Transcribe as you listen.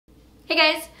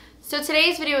Hey guys, so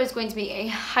today's video is going to be a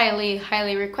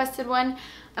highly requested one.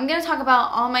 I'm going to talk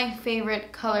about all my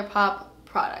favorite Colourpop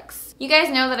products. You guys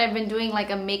know that I've been doing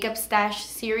like a makeup stash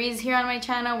series here on my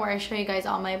channel where I show you guys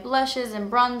all my blushes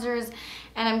and bronzers,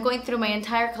 and I'm going through my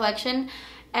entire collection.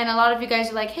 And a lot of you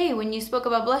guys are like, hey, when you spoke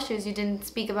about blushes, you didn't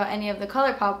speak about any of the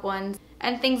Colourpop ones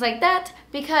and things like that,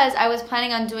 because I was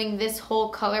planning on doing this whole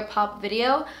Colourpop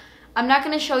video. I'm not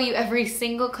going to show you every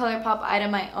single Colourpop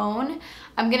item I own.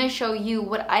 I'm going to show you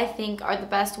what I think are the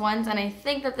best ones, and I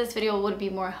think that this video would be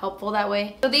more helpful that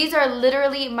way. So these are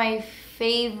literally my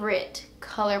favorite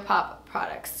Colourpop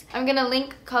products. I'm going to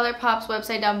link Colourpop's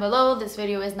website down below. This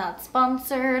video is not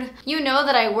sponsored. You know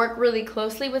that I work really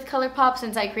closely with Colourpop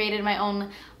since I created my own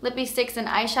Lippie sticks and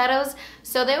eyeshadows,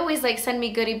 so they always like send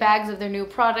me goodie bags of their new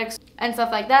products and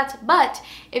stuff like that. But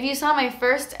if you saw my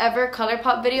first ever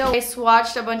Colourpop video, I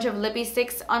swatched a bunch of Lippie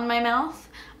sticks on my mouth.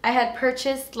 I had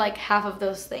purchased like half of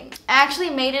those things. I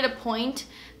actually made it a point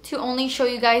to only show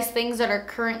you guys things that are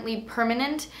currently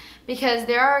permanent, because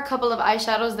there are a couple of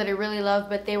eyeshadows that I really love,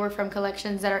 but they were from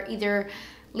collections that are either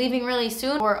leaving really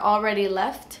soon or already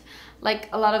left, like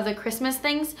a lot of the Christmas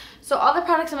things. So all the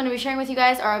products I'm going to be sharing with you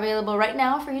guys are available right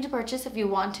now for you to purchase if you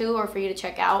want to, or for you to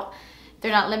check out.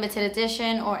 They're not limited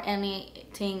edition or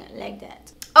anything like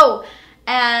that. Oh,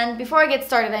 and before I get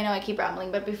started, I know I keep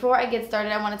rambling, but before I get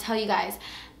started, I want to tell you guys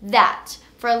that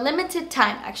for a limited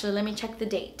time, actually let me check the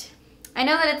date. I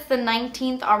know that it's the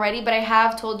 19th already, but I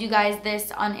have told you guys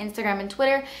this on Instagram and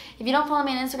Twitter. If you don't follow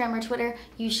me on Instagram or Twitter,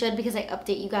 you should, because I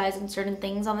update you guys on certain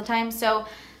things all the time. So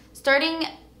starting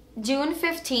June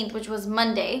 15th, which was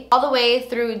Monday, all the way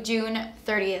through June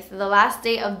 30th, the last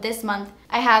day of this month,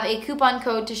 I have a coupon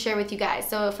code to share with you guys.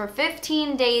 So for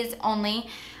 15 days only,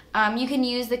 you can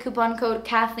use the coupon code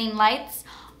KathleenLights,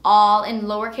 all in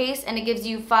lowercase, and it gives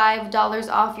you $5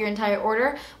 off your entire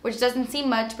order, which doesn't seem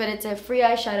much, but it's a free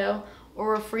eyeshadow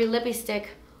or a free Lippie stick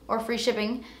or free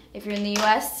shipping if you're in the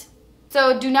US.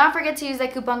 So do not forget to use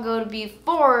that coupon code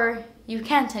before you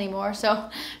can't anymore. So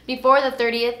before the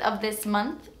 30th of this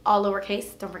month, all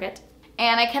lowercase, don't forget.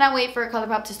 And I cannot wait for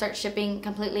Colourpop to start shipping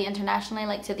completely internationally,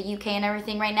 like to the UK and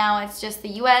everything. Right now it's just the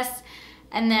US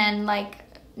and then like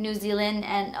New Zealand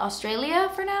and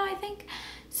Australia for now, I think.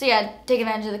 So yeah, take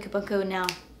advantage of the coupon code now.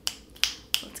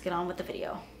 Let's get on with the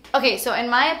video. Okay, so in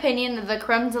my opinion, the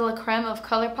creme de la creme of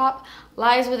Colourpop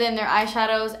lies within their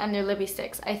eyeshadows and their Lippie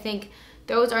sticks. I think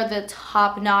those are the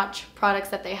top-notch products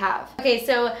that they have. Okay,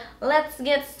 so let's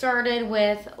get started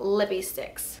with Lippie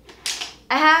sticks.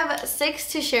 I have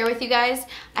 6 to share with you guys.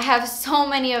 I have so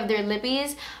many of their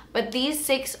Lippies, but these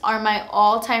 6 are my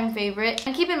all-time favorite.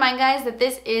 And keep in mind, guys, that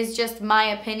this is just my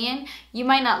opinion. You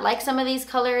might not like some of these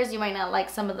colors. You might not like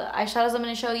some of the eyeshadows I'm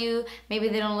going to show you. Maybe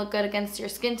they don't look good against your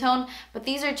skin tone, but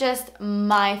these are just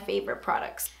my favorite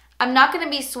products. I'm not going to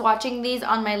be swatching these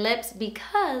on my lips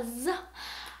because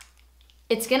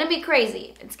it's going to be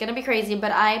crazy. It's going to be crazy,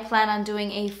 but I plan on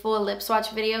doing a full lip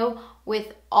swatch video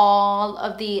with all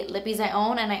of the Lippies I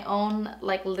own, and I own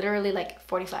like literally like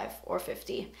 45 or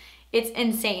 50. It's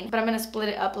insane, but I'm going to split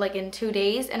it up like in 2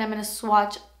 days, and I'm going to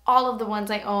swatch all of the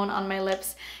ones I own on my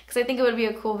lips because I think it would be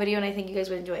a cool video and I think you guys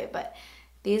would enjoy it. But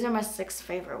these are my 6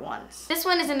 favorite ones. This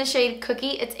one is in the shade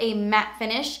Cookie. It's a matte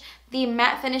finish. The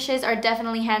matte finishes are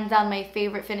definitely hands down my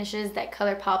favorite finishes that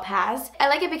Colourpop has. I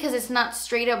like it because it's not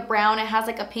straight up brown. It has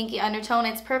like a pinky undertone.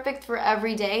 It's perfect for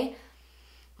every day.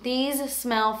 These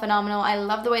smell phenomenal. I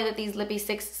love the way that these Lippie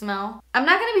sticks smell. I'm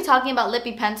not going to be talking about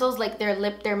Lippie pencils like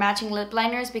their matching lip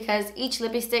liners, because each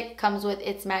Lippie stick comes with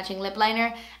its matching lip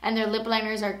liner, and their lip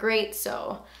liners are great,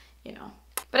 so, you know.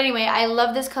 But anyway, I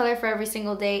love this color for every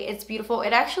single day. It's beautiful.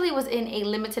 It actually was in a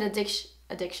limited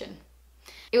edition.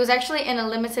 It was actually in a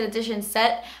limited edition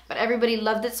set, but everybody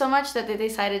loved it so much that they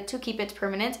decided to keep it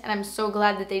permanent, and I'm so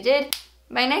glad that they did.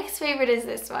 My next favorite is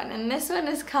this one, and this one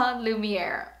is called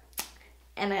Lumiere.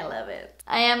 And I love it.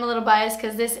 I am a little biased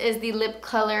because this is the lip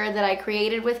color that I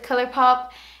created with Colourpop.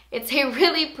 It's a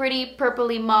really pretty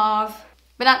purpley mauve,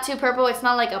 but not too purple. It's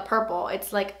not like a purple.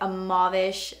 It's like a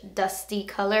mauvish, dusty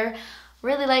color.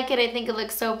 Really like it. I think it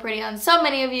looks so pretty on so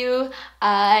many of you.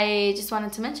 I just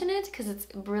wanted to mention it because it's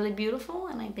really beautiful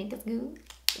and I think it's good.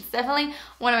 It's definitely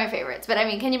one of my favorites, but I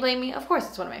mean, can you blame me? Of course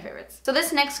it's one of my favorites. So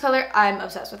this next color I'm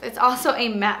obsessed with. It's also a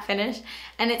matte finish,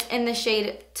 and it's in the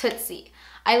shade Tootsie.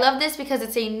 I love this because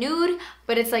it's a nude,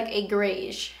 but it's like a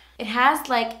grayish. It has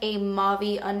like a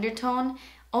mauve-y undertone,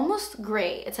 almost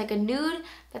gray. It's like a nude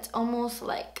that's almost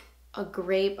like a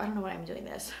grape. I don't know why I'm doing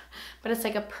this, but it's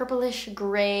like a purplish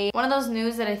gray. One of those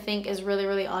nudes that I think is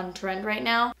really on trend right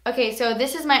now. Okay, so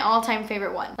this is my all-time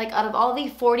favorite one. Like out of all the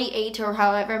 48 or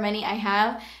however many I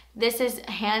have, This is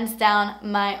hands down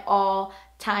my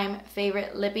all-time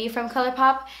favorite Lippie from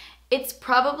Colourpop. It's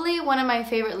probably one of my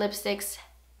favorite lipsticks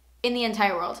in the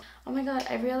entire world. Oh my god,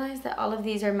 I realized that all of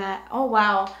these are matte. Oh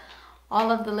wow. All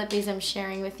of the Lippies I'm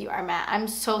sharing with you are matte. I'm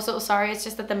so sorry. It's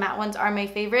just that the matte ones are my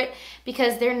favorite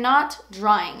because they're not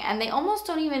drying and they almost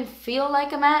don't even feel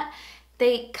like a matte.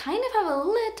 They kind of have a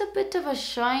little bit of a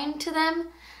shine to them.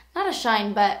 Not a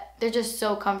shine, but they're just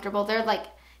so comfortable. They're like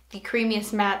the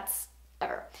creamiest mattes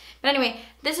ever. But anyway,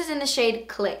 this is in the shade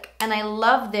Clique, and I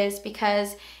love this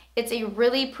because it's a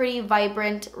really pretty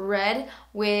vibrant red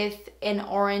with an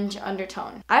orange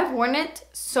undertone. I've worn it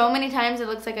so many times it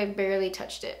looks like I barely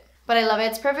touched it. But I love it.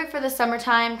 It's perfect for the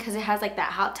summertime because it has like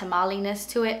that hot tamale-ness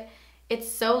to it.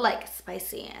 It's so like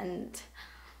spicy and,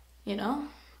 you know,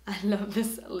 I love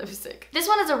this lipstick. This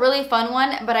one is a really fun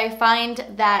one, but I find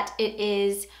that it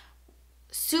is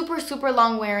super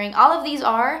long wearing. All of these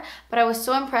are, but I was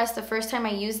so impressed the first time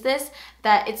I used this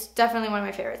that it's definitely one of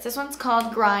my favorites. This one's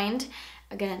called Grind.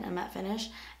 Again, a matte finish.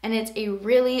 And it's a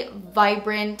really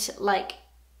vibrant, like,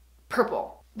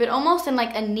 purple. But almost in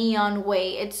like a neon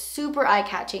way. It's super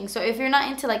eye-catching. So if you're not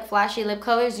into like flashy lip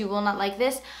colors, you will not like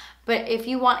this. But if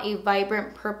you want a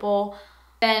vibrant purple,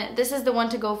 then this is the one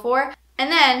to go for.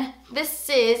 And then this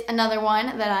is another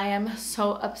one that I am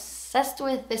so obsessed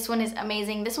with. This one is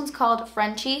amazing. This one's called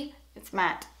Frenchie. It's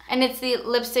matte. And it's the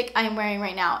lipstick I'm wearing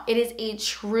right now. It is a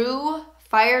true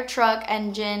fire truck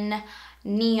engine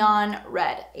neon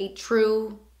red. A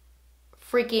true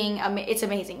freaking, it's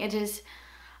amazing. It is...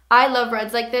 I love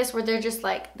reds like this where they're just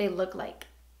like, they look like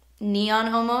neon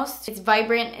almost. It's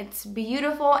vibrant, it's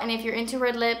beautiful, and if you're into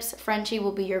red lips, Frenchie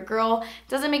will be your girl. It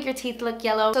doesn't make your teeth look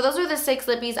yellow. So those are the 6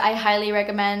 Lippies I highly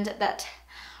recommend that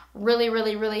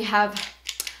really have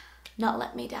not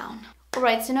let me down.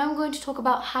 Alright, so now I'm going to talk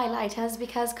about highlighters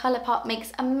because Colourpop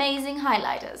makes amazing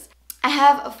highlighters. I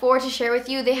have 4 to share with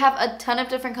you. They have a ton of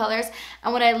different colors,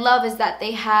 and what I love is that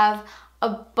they have a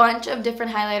bunch of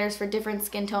different highlighters for different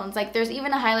skin tones. Like there's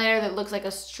even a highlighter that looks like a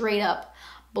straight up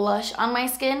blush on my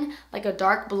skin, like a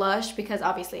dark blush, because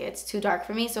obviously it's too dark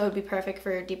for me, so it would be perfect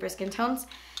for deeper skin tones.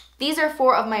 These are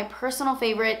 4 of my personal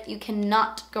favorite. You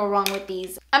cannot go wrong with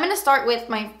these. I'm gonna start with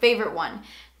my favorite one.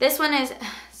 This one is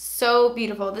so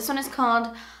beautiful. This one is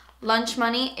called Lunch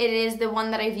Money. It is the one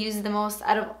that I've used the most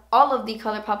out of all of the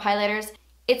Colourpop highlighters.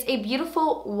 It's a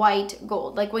beautiful white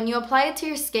gold. Like when you apply it to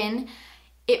your skin,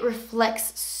 it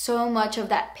reflects so much of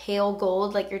that pale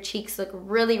gold, like your cheeks look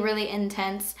really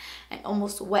intense and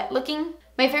almost wet looking.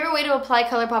 My favorite way to apply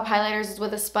Colourpop highlighters is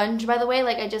with a sponge, by the way.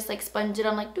 Like I just like sponge it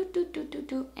on like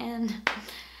do and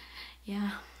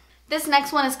yeah. This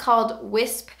next one is called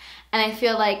Wisp, and I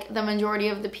feel like the majority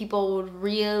of the people would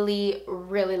really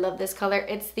love this color.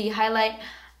 It's the highlight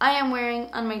I am wearing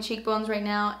on my cheekbones right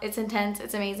now. It's intense,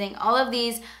 it's amazing. All of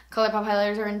these Colourpop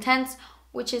highlighters are intense,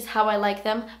 which is how I like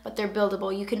them, but they're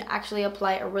buildable. You can actually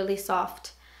apply a really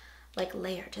soft like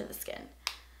layer to the skin.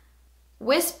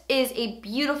 Wisp is a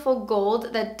beautiful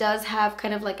gold that does have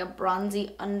kind of like a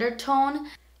bronzy undertone.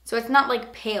 So it's not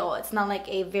like pale, it's not like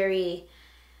a very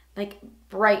like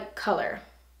bright color.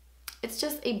 It's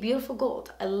just a beautiful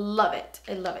gold. I love it.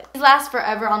 I love it. These last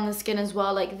forever on the skin as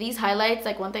well. Like these highlights,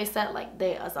 like once they set, like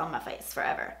they is on my face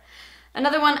forever.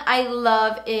 Another one I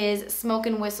love is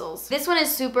Smokin' Whistles. This one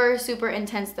is super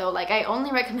intense though. Like I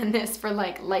only recommend this for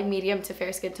like light medium to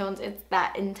fair skin tones. It's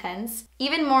that intense.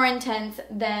 Even more intense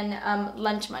than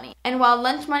Lunch Money. And while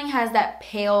Lunch Money has that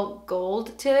pale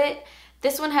gold to it,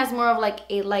 this one has more of like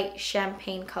a light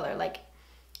champagne color, like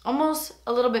almost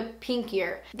a little bit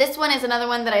pinkier. This one is another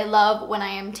one that I love when I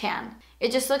am tan.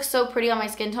 It just looks so pretty on my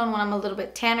skin tone when I'm a little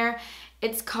bit tanner.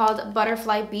 It's called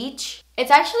Butterfly Beach. It's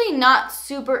actually not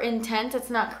super intense. It's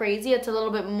not crazy. It's a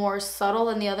little bit more subtle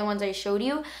than the other ones I showed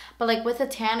you. But like with a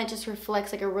tan, it just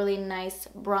reflects like a really nice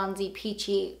bronzy,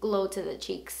 peachy glow to the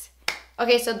cheeks.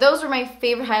 Okay, so those were my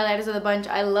favorite highlighters of the bunch.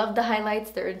 I love the highlights.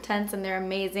 They're intense and they're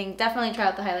amazing. Definitely try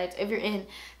out the highlights if you're into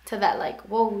that like,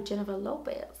 whoa, Jennifer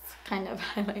Lopez kind of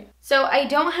highlight. So I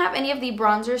don't have any of the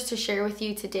bronzers to share with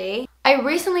you today. I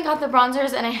recently got the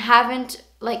bronzers and I haven't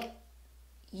like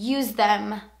use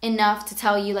them enough to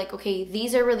tell you like, okay,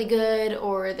 these are really good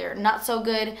or they're not so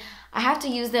good. I have to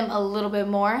use them a little bit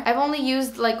more. I've only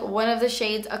used like one of the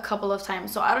shades a couple of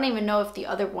times, so I don't even know if the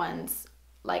other ones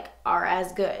like are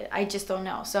as good. I just don't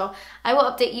know. So I will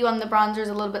update you on the bronzers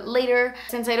a little bit later.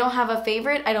 Since I don't have a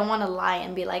favorite, I don't want to lie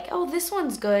and be like, oh, this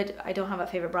one's good. I don't have a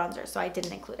favorite bronzer, so I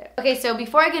didn't include it. Okay, so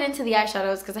before I get into the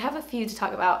eyeshadows, because I have a few to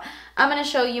talk about, I'm going to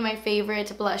show you my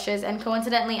favorite blushes, and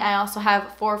coincidentally, I also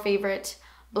have 4 favorite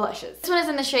blushes. This one is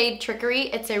in the shade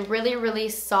Trickery. It's a really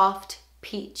soft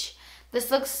peach. This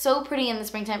looks so pretty in the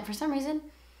springtime. For some reason,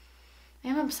 I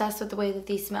am obsessed with the way that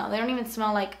these smell. They don't even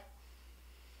smell like,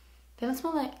 they don't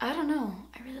smell like, I don't know.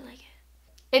 I really like it.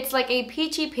 It's like a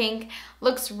peachy pink,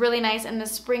 looks really nice in the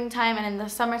springtime, and in the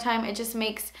summertime it just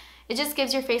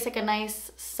gives your face like a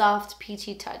nice soft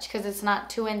peachy touch because it's not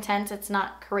too intense, it's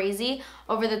not crazy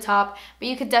over the top, but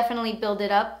you could definitely build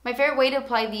it up. My favorite way to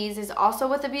apply these is also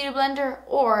with a beauty blender,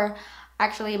 or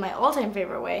actually my all-time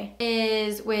favorite way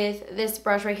is with this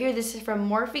brush right here. This is from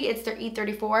Morphe. It's their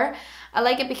E34. I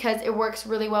like it because it works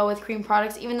really well with cream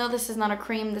products. Even though this is not a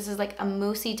cream, this is like a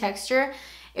moussey texture.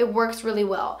 It works really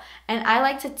well, and I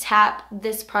like to tap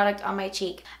this product on my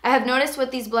cheek. I have noticed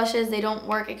with these blushes, they don't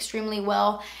work extremely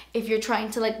well if you're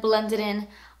trying to like blend it in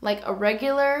like a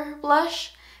regular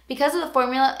blush. Because of the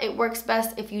formula, it works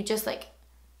best if you just like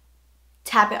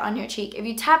tap it on your cheek. If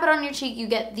you tap it on your cheek, you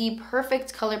get the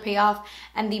perfect color payoff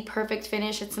and the perfect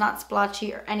finish. It's not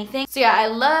splotchy or anything. So yeah, I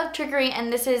love Trickery,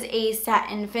 and this is a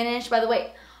satin finish. By the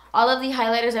way, all of the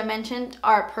highlighters I mentioned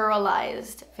are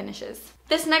pearlized finishes.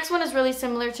 This next one is really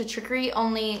similar to Trickery,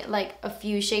 only like a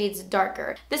few shades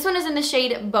darker. This one is in the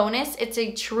shade Bonus. It's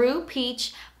a true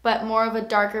peach, but more of a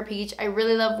darker peach. I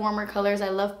really love warmer colors. I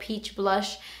love peach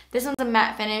blush. This one's a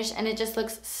matte finish, and it just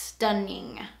looks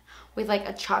stunning with like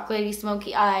a chocolatey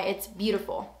smoky eye. It's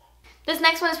beautiful. This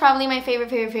next one is probably my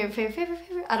favorite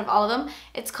out of all of them.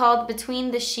 It's called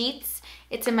Between the Sheets.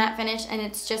 It's a matte finish, and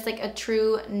it's just like a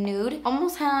true nude.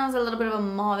 Almost has a little bit of a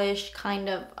mauvish kind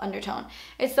of undertone.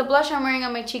 It's the blush I'm wearing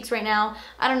on my cheeks right now.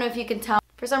 I don't know if you can tell.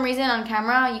 For some reason on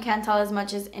camera, you can't tell as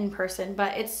much as in person,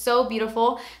 but it's so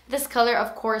beautiful. This color,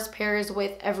 of course, pairs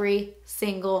with every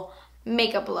single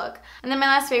makeup look. And then my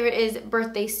last favorite is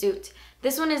Birthday Suit.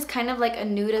 This one is kind of like a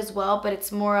nude as well, but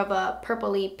it's more of a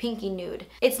purpley pinky nude.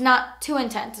 It's not too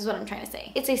intense is what I'm trying to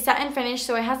say. It's a satin finish,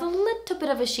 so it has a little bit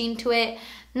of a sheen to it.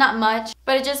 Not much,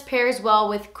 but it just pairs well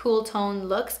with cool tone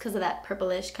looks because of that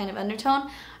purplish kind of undertone.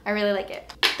 I really like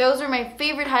it. Those are my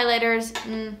favorite highlighters.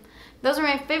 Those are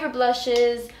my favorite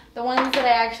blushes. The ones that I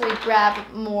actually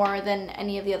grab more than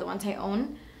any of the other ones I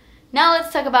own. Now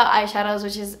let's talk about eyeshadows,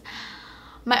 which is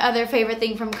my other favorite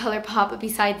thing from Colourpop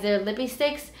besides their Lippie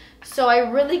sticks. So I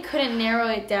really couldn't narrow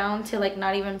it down to like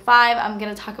not even 5. I'm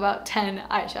gonna talk about 10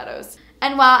 eyeshadows.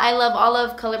 And while I love all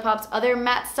of Colourpop's other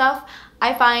matte stuff,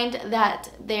 I find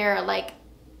that their like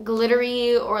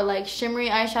glittery or like shimmery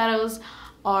eyeshadows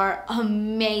are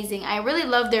amazing. I really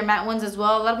love their matte ones as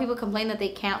well. A lot of people complain that they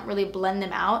can't really blend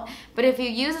them out, but if you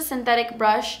use a synthetic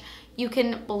brush, you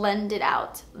can blend it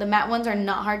out. The matte ones are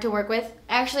not hard to work with.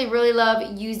 I actually really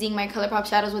love using my Colourpop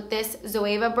shadows with this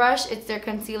Zoeva brush. It's their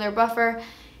concealer buffer.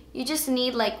 You just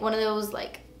need like one of those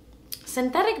like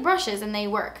synthetic brushes and they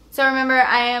work. So remember,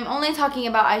 I am only talking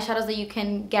about eyeshadows that you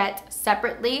can get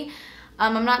separately.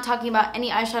 I'm not talking about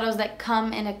any eyeshadows that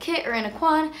come in a kit or in a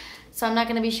quad. So I'm not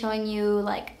going to be showing you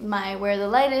like my Where the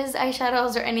Light Is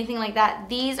eyeshadows or anything like that.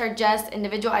 These are just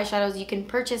individual eyeshadows you can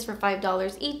purchase for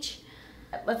 $5 each.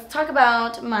 Let's talk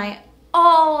about my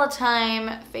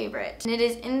all-time favorite. And it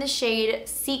is in the shade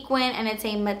Sequin, and it's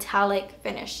a metallic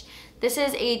finish. This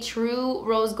is a true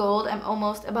rose gold. I'm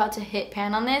almost about to hit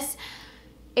pan on this.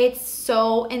 It's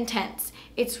so intense.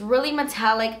 It's really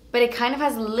metallic, but it kind of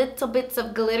has little bits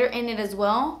of glitter in it as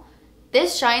well.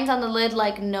 This shines on the lid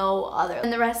like no other.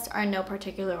 And the rest are in no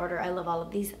particular order. I love all of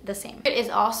these the same. It is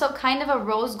also kind of a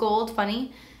rose gold,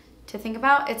 funny to think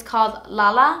about. It's called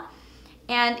Lala.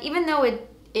 And even though it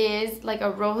is like a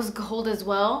rose gold as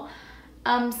well,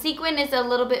 Sequin is a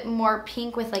little bit more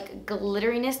pink with like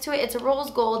glitteriness to it. It's a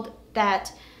rose gold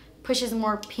that pushes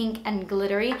more pink and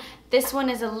glittery. This one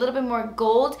is a little bit more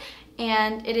gold,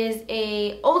 and it is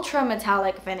a ultra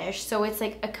metallic finish, so it's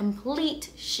like a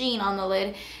complete sheen on the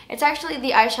lid. It's actually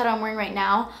the eyeshadow I'm wearing right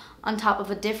now on top of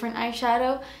a different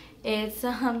eyeshadow. It's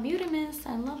Beauty Mist.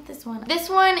 I love this one. This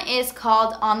one is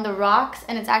called On the Rocks,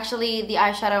 and it's actually the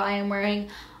eyeshadow I am wearing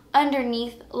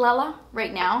underneath Lala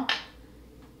right now.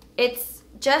 It's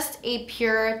just a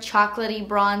pure chocolatey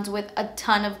bronze with a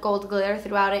ton of gold glitter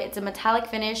throughout it. It's a metallic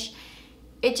finish.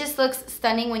 It just looks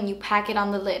stunning when you pack it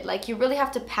on the lid. Like, you really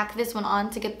have to pack this one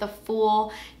on to get the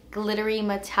full glittery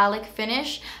metallic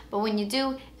finish, but when you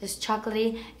do, it's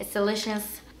chocolatey, it's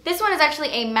delicious. This one is actually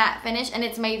a matte finish, and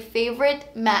it's my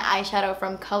favorite matte eyeshadow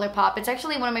from Colourpop. It's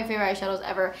actually one of my favorite eyeshadows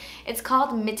ever. It's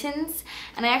called Mittens,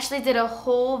 and I actually did a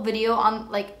whole video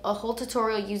on, like, a whole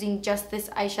tutorial using just this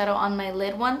eyeshadow on my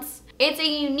lid once. It's a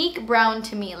unique brown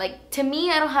to me. Like, to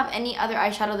me, I don't have any other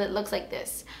eyeshadow that looks like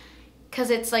this, because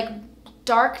it's like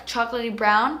dark chocolatey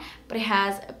brown, but it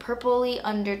has a purpley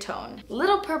undertone. A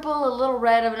little purple, a little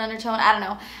red of an undertone, I don't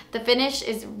know. The finish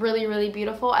is really, really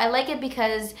beautiful. I like it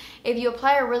because if you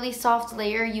apply a really soft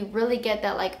layer, you really get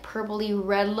that like purpley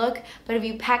red look, but if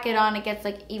you pack it on, it gets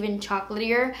like even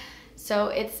chocolatier. So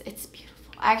it's beautiful.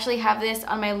 I actually have this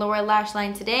on my lower lash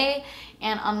line today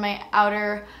and on my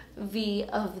outer V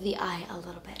of the eye a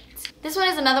little bit. This one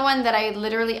is another one that I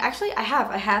literally, actually I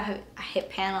have a hit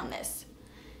pan on this.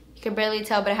 You can barely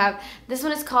tell, but I have. This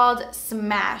one is called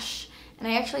Smash, and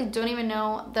I actually don't even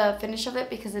know the finish of it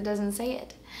because it doesn't say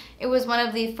it. It was one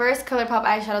of the first Colourpop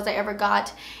eyeshadows I ever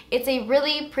got. It's a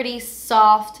really pretty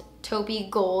soft taupey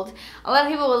gold. A lot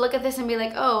of people will look at this and be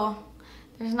like, oh,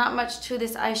 there's not much to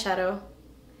this eyeshadow.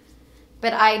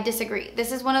 But I disagree.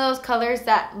 This is one of those colors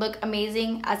that look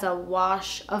amazing as a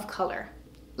wash of color.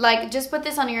 Like, just put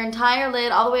this on your entire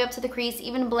lid all the way up to the crease,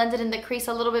 even blend it in the crease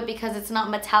a little bit because it's not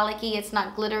metallic-y, it's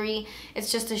not glittery,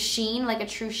 it's just a sheen, like a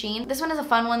true sheen. This one is a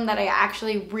fun one that I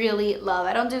actually really love.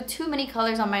 I don't do too many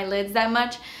colors on my lids that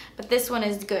much, but this one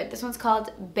is good. This one's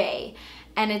called Bay,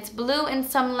 and it's blue in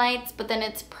some lights, but then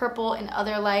it's purple in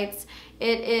other lights.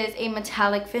 It is a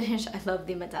metallic finish. I love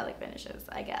the metallic finishes,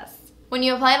 I guess. When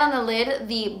you apply it on the lid,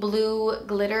 the blue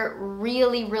glitter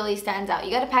really, really stands out.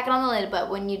 You gotta pack it on the lid, but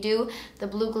when you do, the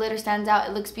blue glitter stands out.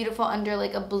 It looks beautiful under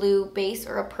like a blue base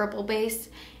or a purple base.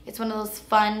 It's one of those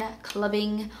fun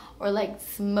clubbing or like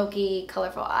smoky,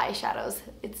 colorful eyeshadows.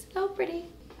 It's so pretty.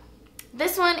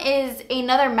 This one is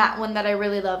another matte one that I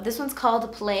really love. This one's called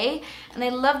Play, and I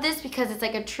love this because it's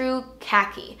like a true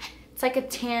khaki. It's like a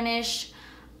tannish,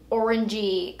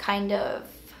 orangey kind of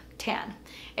tan.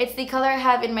 It's the color I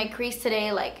have in my crease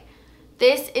today. Like,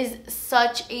 this is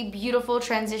such a beautiful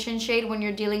transition shade when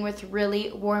you're dealing with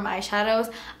really warm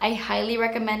eyeshadows. I highly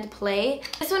recommend Play.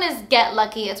 This one is Get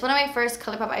Lucky. It's one of my first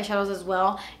Colourpop eyeshadows as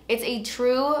well. It's a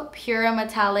true, pure,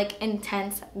 metallic,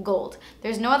 intense gold.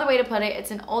 There's no other way to put it.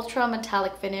 It's an ultra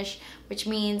metallic finish, which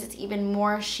means it's even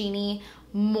more sheeny,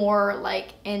 more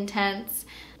like intense.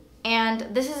 And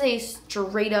this is a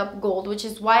straight up gold, which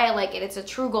is why I like it. It's a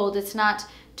true gold. It's not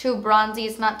too bronzy,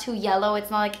 it's not too yellow, it's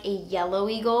not like a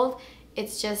yellowy gold,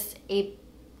 it's just a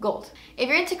gold. If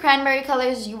you're into cranberry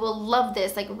colors, you will love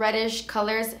this, like reddish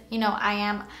colors. You know, I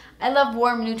am. I love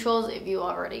warm neutrals, if you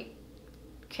already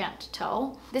can't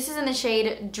tell. This is in the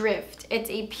shade Drift. It's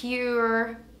a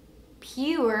pure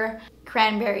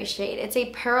cranberry shade. It's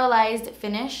a pearlized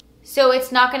finish. So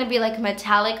it's not going to be like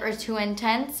metallic or too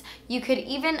intense. You could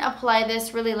even apply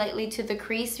this really lightly to the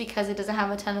crease because it doesn't have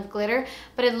a ton of glitter,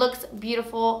 but it looks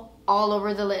beautiful all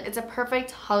over the lid. It's a perfect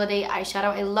holiday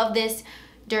eyeshadow. I love this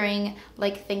during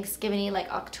like Thanksgiving,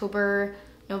 like October,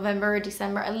 November,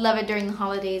 December. I love it during the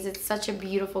holidays. It's such a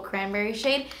beautiful cranberry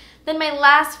shade. Then my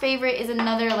last favorite is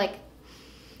another like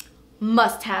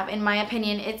must-have in my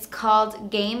opinion. It's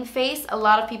called Game Face. A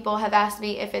lot of people have asked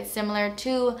me if it's similar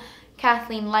to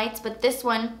KathleenLights, but this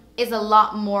one is a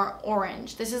lot more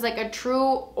orange. This is like a true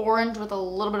orange with a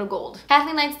little bit of gold.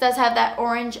 KathleenLights does have that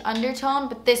orange undertone,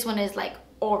 but this one is like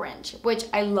orange, which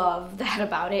I love that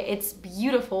about it. It's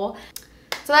beautiful.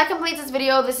 So that completes this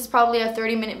video. This is probably a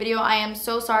 30-minute video. I am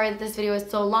so sorry that this video is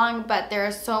so long, but there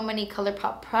are so many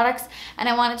Colourpop products, and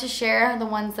I wanted to share the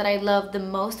ones that I love the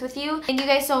most with you. Thank you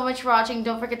guys so much for watching.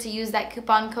 Don't forget to use that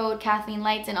coupon code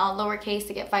KathleenLights in all lowercase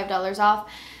to get $5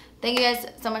 off. Thank you guys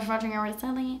so much for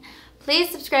watching. Please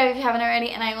subscribe if you haven't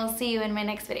already, and I will see you in my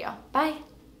next video. Bye!